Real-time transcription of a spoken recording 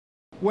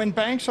When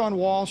banks on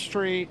Wall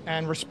Street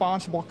and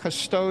responsible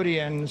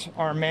custodians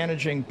are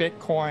managing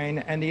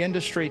Bitcoin and the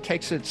industry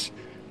takes its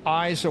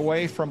eyes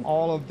away from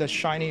all of the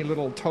shiny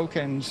little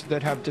tokens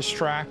that have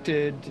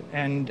distracted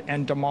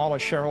and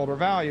demolished shareholder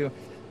value,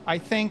 I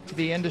think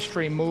the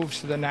industry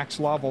moves to the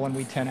next level and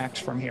we 10x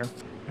from here.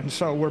 And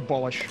so we're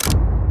bullish.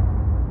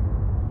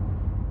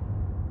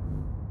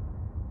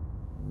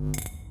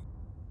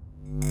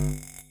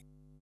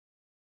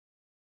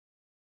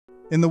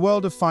 In the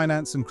world of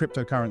finance and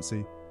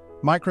cryptocurrency,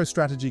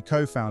 MicroStrategy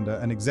co-founder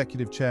and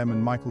executive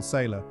chairman Michael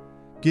Saylor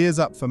gears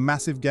up for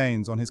massive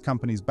gains on his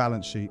company's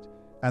balance sheet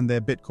and their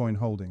Bitcoin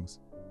holdings.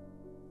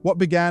 What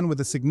began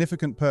with a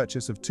significant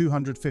purchase of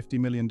 $250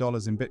 million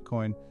in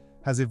Bitcoin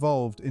has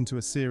evolved into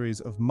a series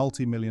of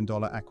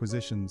multi-million-dollar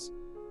acquisitions,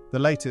 the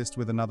latest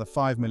with another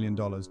 $5 million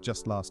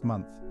just last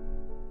month.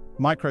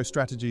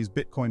 MicroStrategy's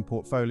Bitcoin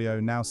portfolio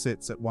now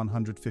sits at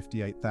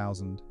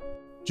 158,000.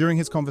 During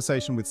his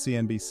conversation with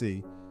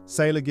CNBC,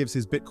 Saylor gives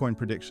his Bitcoin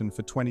prediction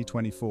for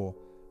 2024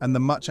 and the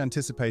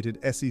much-anticipated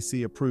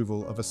SEC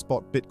approval of a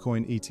spot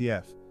Bitcoin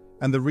ETF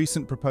and the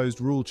recent proposed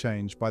rule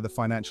change by the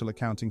Financial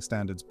Accounting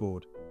Standards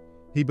Board.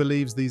 He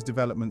believes these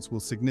developments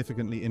will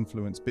significantly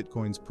influence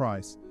Bitcoin's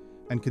price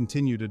and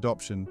continued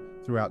adoption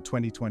throughout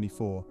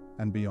 2024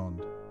 and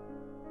beyond.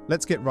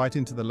 Let's get right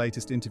into the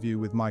latest interview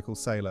with Michael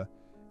Saylor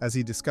as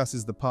he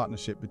discusses the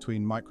partnership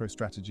between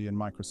MicroStrategy and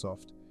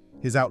Microsoft,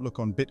 his outlook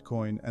on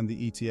Bitcoin and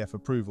the ETF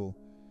approval,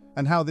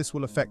 and how this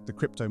will affect the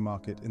crypto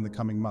market in the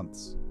coming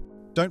months.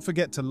 Don't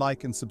forget to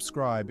like and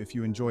subscribe if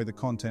you enjoy the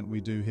content we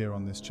do here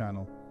on this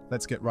channel.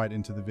 Let's get right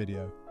into the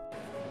video.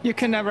 You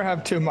can never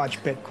have too much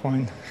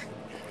Bitcoin.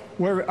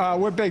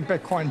 We're big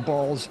Bitcoin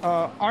bulls.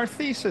 Our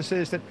thesis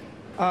is that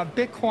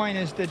Bitcoin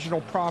is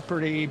digital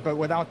property, but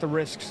without the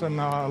risks and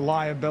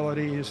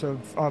liabilities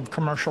of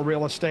commercial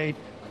real estate.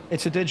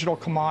 It's a digital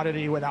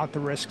commodity without the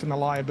risks and the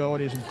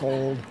liabilities of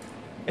gold.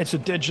 It's a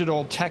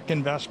digital tech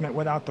investment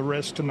without the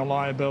risks and the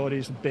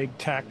liabilities of big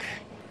tech.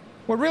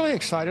 We're really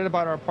excited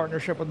about our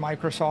partnership with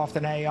Microsoft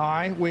and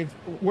AI.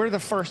 We're the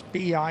first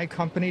BI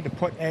company to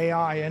put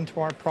AI into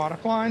our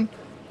product line,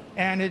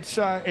 and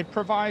it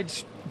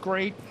provides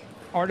great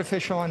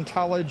artificial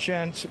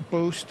intelligence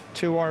boost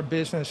to our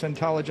business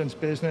intelligence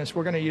business.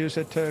 We're going to use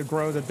it to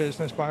grow the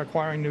business by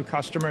acquiring new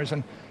customers,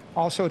 and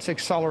also it's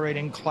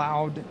accelerating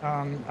cloud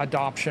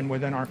adoption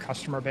within our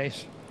customer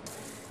base.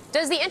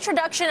 Does the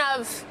introduction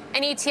of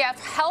an ETF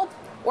help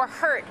or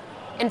hurt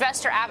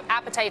investor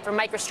appetite for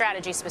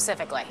MicroStrategy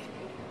specifically?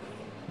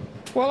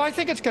 Well, I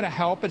think it's going to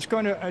help. It's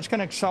going to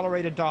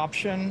accelerate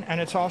adoption,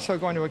 and it's also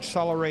going to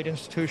accelerate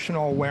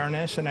institutional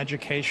awareness and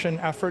education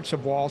efforts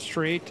of Wall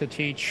Street to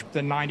teach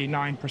the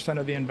 99%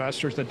 of the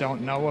investors that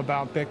don't know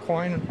about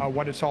Bitcoin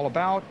what it's all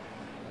about.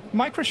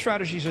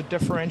 MicroStrategy is a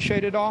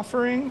differentiated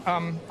offering.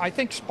 I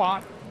think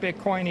spot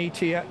Bitcoin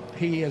ETF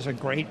is a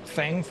great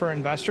thing for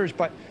investors,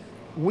 but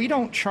we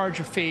don't charge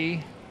a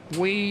fee.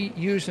 We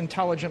use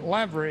intelligent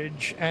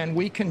leverage, and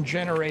we can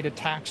generate a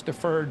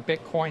tax-deferred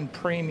Bitcoin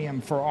premium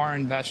for our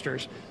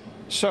investors.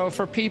 So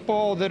for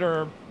people that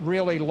are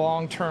really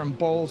long-term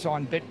bulls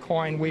on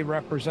Bitcoin, we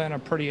represent a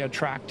pretty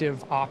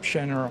attractive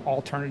option or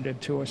alternative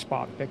to a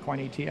spot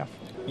Bitcoin ETF.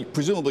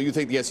 Presumably, you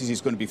think the SEC is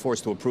going to be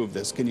forced to approve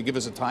this. Can you give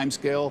us a time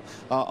scale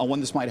on when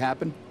this might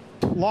happen?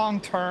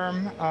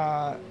 Long-term,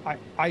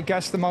 I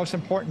guess the most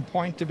important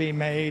point to be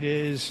made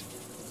is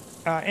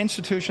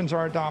institutions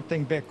are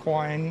adopting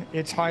Bitcoin.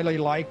 It's highly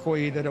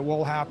likely that it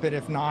will happen,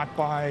 if not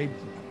by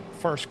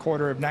first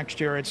quarter of next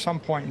year, at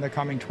some point in the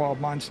coming 12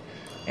 months.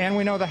 And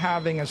we know the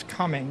halving is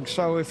coming.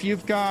 So if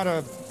you've got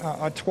a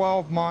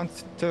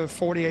 12-month to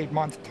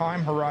 48-month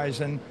time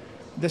horizon,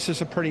 this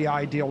is a pretty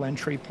ideal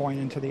entry point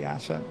into the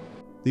asset.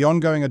 The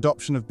ongoing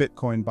adoption of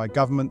Bitcoin by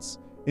governments,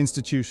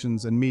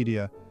 institutions, and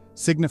media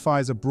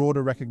signifies a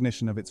broader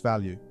recognition of its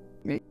value.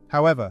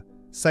 However,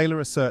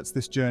 Saylor asserts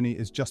this journey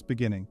is just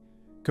beginning,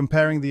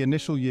 comparing the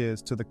initial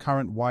years to the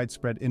current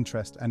widespread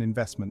interest and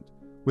investment,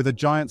 with a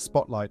giant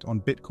spotlight on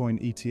Bitcoin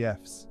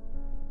ETFs.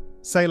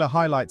 Saylor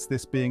highlights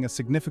this being a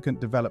significant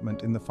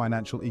development in the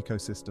financial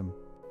ecosystem.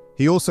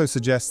 He also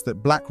suggests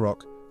that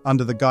BlackRock,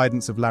 under the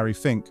guidance of Larry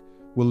Fink,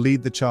 will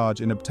lead the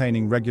charge in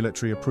obtaining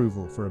regulatory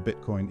approval for a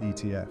Bitcoin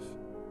ETF.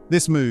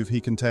 This move,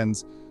 he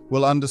contends,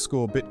 will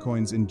underscore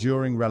Bitcoin's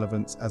enduring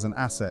relevance as an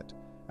asset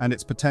and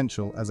its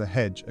potential as a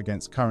hedge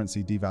against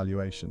currency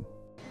devaluation.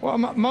 Well,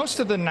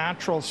 most of the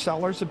natural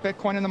sellers of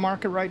Bitcoin in the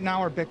market right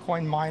now are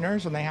Bitcoin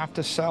miners, and they have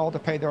to sell to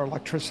pay their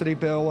electricity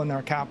bill and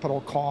their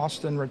capital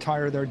cost and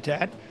retire their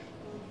debt.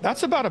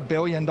 That's about $1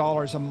 billion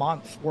a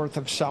month worth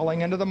of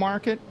selling into the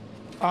market.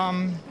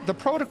 The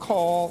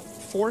protocol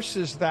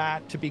forces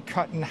that to be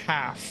cut in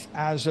half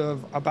as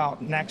of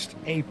about next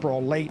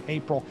April, late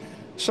April.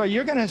 So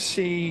you're going to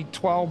see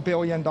 $12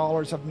 billion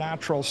of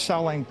natural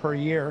selling per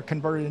year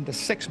converted into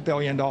 $6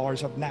 billion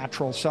of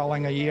natural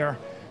selling a year.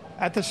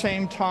 At the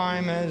same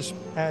time as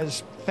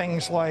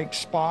things like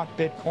spot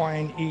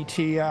Bitcoin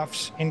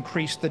ETFs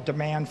increase the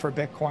demand for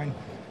Bitcoin.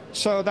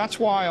 So that's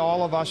why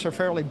all of us are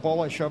fairly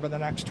bullish over the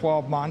next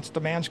 12 months.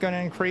 Demand's going to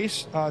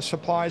increase,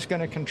 supply is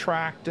going to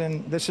contract,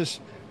 and this is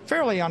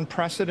fairly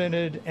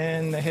unprecedented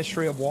in the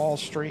history of Wall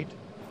Street.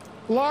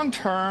 Long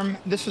term,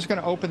 this is going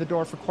to open the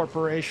door for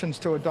corporations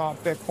to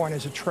adopt Bitcoin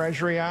as a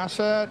treasury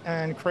asset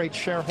and create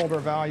shareholder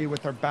value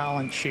with their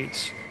balance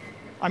sheets.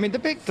 I mean, the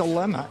big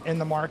dilemma in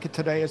the market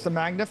today is the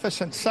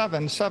Magnificent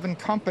Seven. 7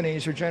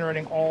 companies are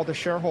generating all the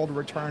shareholder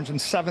returns, and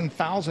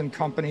 7,000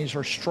 companies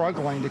are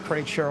struggling to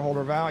create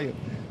shareholder value.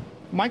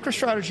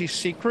 MicroStrategy's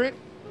secret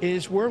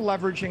is we're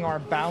leveraging our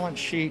balance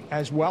sheet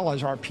as well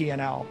as our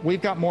P&L.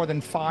 We've got more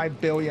than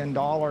 $5 billion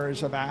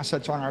of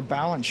assets on our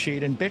balance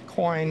sheet, and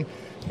Bitcoin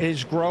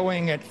is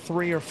growing at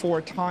 3 or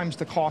 4 times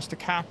the cost of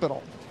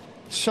capital.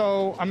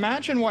 So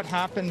imagine what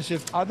happens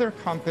if other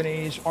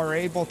companies are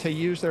able to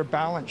use their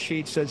balance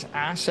sheets as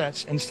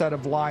assets instead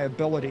of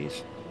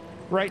liabilities.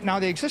 Right now,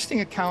 the existing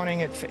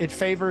accounting, it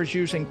favors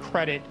using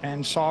credit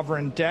and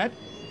sovereign debt,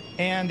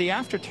 and the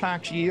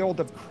after-tax yield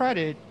of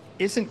credit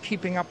isn't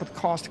keeping up with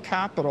cost of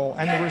capital,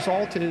 and the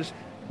result is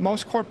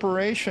most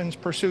corporations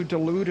pursue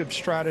dilutive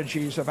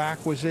strategies of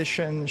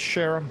acquisitions,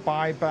 share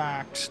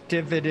buybacks,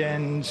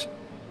 dividends,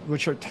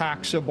 which are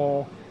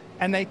taxable,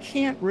 and they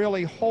can't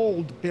really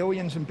hold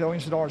billions and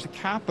billions of dollars of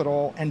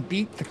capital and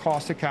beat the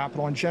cost of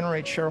capital and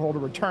generate shareholder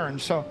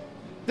returns. So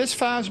this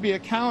FASB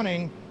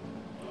accounting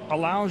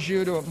allows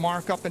you to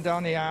mark up and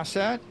down the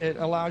asset. It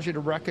allows you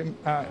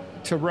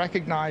to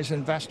recognize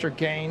investor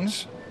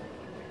gains.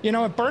 You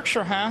know, if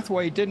Berkshire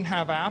Hathaway didn't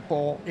have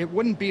Apple, it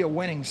wouldn't be a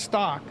winning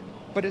stock,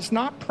 but it's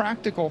not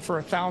practical for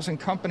 1,000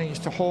 companies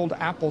to hold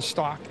Apple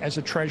stock as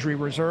a treasury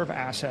reserve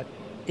asset.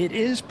 It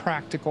is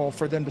practical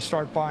for them to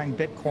start buying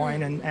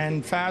Bitcoin,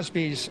 and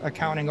FASB's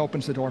accounting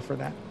opens the door for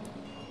that.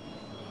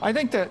 I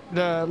think that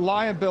the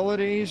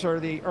liabilities are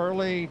the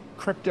early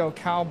crypto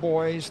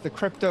cowboys, the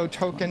crypto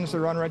tokens,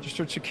 the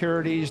unregistered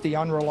securities, the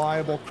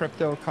unreliable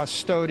crypto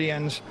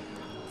custodians.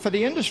 For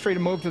the industry to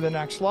move to the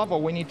next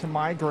level, we need to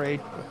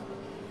migrate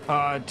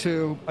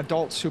to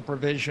adult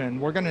supervision.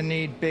 We're going to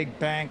need big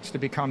banks to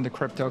become the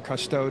crypto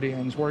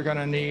custodians. We're going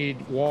to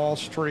need Wall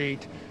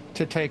Street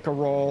to take a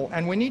role.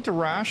 And we need to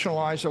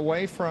rationalize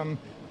away from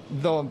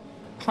the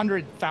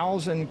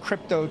 100,000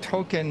 crypto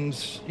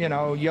tokens, you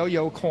know,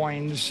 yo-yo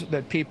coins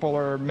that people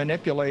are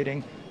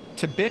manipulating,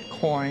 to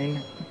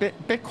Bitcoin.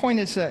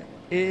 Bitcoin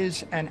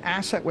is an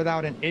asset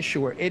without an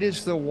issuer. It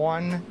is the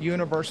one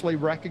universally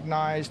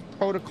recognized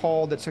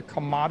protocol that's a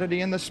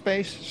commodity in the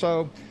space.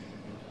 So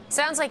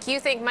sounds like you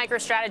think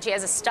MicroStrategy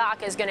as a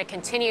stock is going to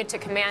continue to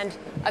command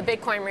a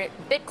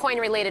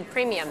Bitcoin-related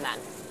premium then.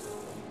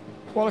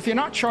 Well, if you're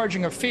not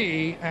charging a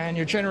fee and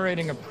you're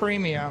generating a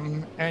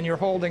premium and you're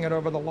holding it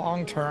over the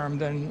long term,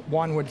 then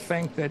one would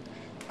think that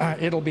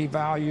it'll be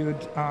valued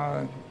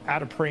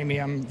at a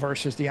premium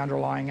versus the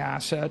underlying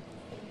asset.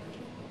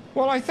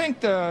 Well, I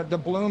think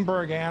the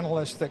Bloomberg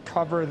analysts that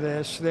cover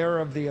this, they're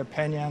of the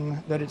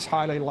opinion that it's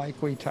highly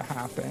likely to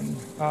happen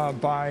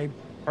by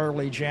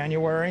early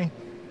January.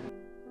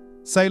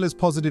 Saylor's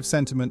positive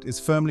sentiment is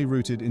firmly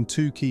rooted in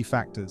 2 key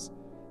factors: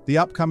 the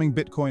upcoming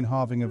Bitcoin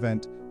halving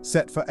event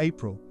set for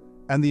April,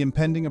 and the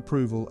impending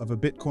approval of a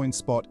Bitcoin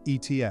spot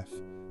ETF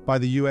by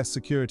the US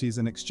Securities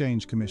and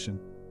Exchange Commission.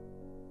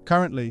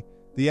 Currently,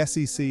 the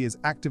SEC is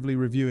actively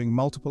reviewing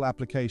multiple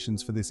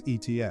applications for this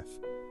ETF,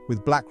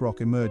 with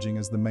BlackRock emerging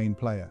as the main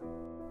player.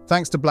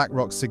 Thanks to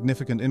BlackRock's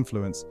significant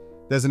influence,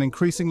 there's an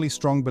increasingly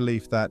strong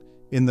belief that,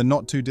 in the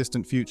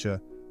not-too-distant future,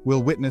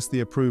 we'll witness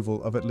the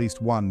approval of at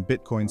least one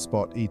Bitcoin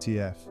spot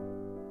ETF.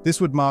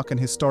 This would mark an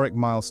historic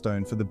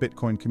milestone for the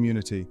Bitcoin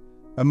community,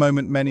 a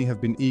moment many have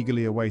been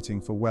eagerly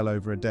awaiting for well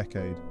over a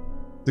decade.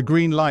 The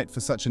green light for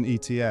such an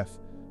ETF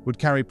would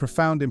carry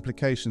profound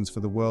implications for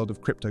the world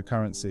of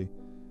cryptocurrency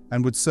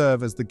and would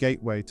serve as the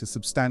gateway to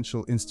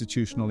substantial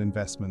institutional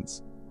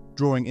investments,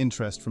 drawing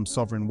interest from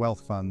sovereign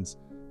wealth funds,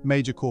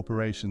 major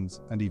corporations,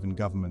 and even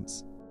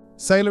governments.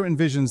 Saylor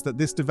envisions that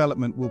this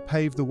development will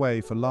pave the way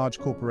for large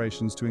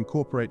corporations to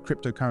incorporate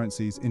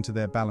cryptocurrencies into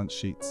their balance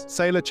sheets.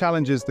 Saylor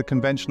challenges the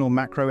conventional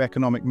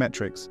macroeconomic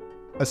metrics,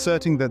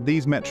 asserting that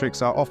these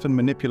metrics are often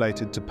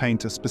manipulated to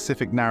paint a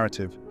specific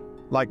narrative,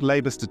 like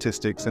labor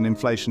statistics and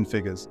inflation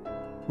figures,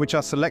 which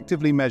are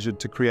selectively measured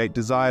to create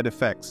desired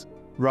effects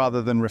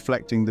rather than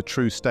reflecting the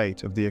true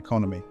state of the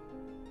economy.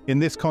 In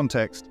this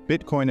context,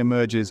 Bitcoin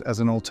emerges as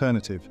an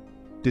alternative,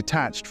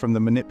 detached from the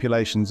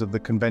manipulations of the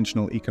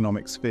conventional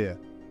economic sphere.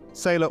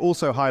 Saylor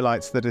also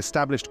highlights that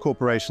established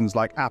corporations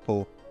like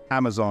Apple,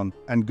 Amazon,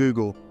 and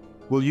Google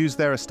will use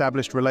their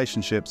established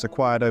relationships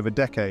acquired over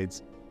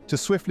decades to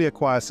swiftly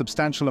acquire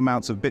substantial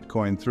amounts of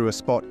Bitcoin through a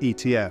spot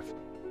ETF,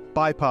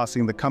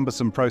 bypassing the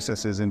cumbersome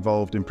processes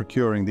involved in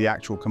procuring the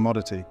actual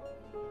commodity.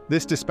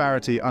 This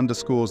disparity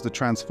underscores the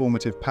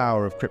transformative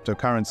power of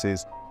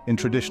cryptocurrencies in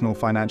traditional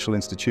financial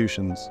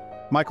institutions.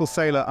 Michael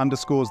Saylor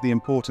underscores the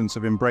importance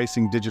of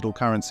embracing digital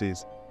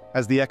currencies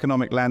as the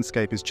economic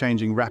landscape is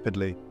changing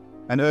rapidly,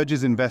 and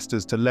urges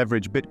investors to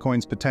leverage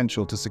Bitcoin's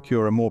potential to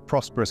secure a more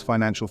prosperous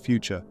financial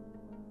future.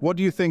 What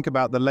do you think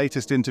about the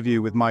latest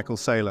interview with Michael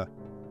Saylor?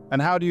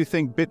 And how do you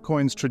think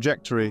Bitcoin's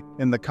trajectory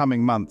in the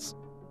coming months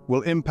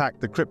will impact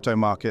the crypto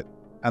market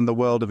and the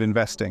world of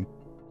investing?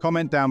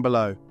 Comment down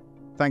below.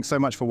 Thanks so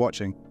much for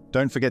watching.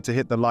 Don't forget to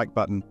hit the like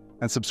button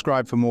and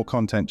subscribe for more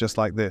content just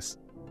like this.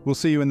 We'll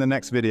see you in the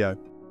next video.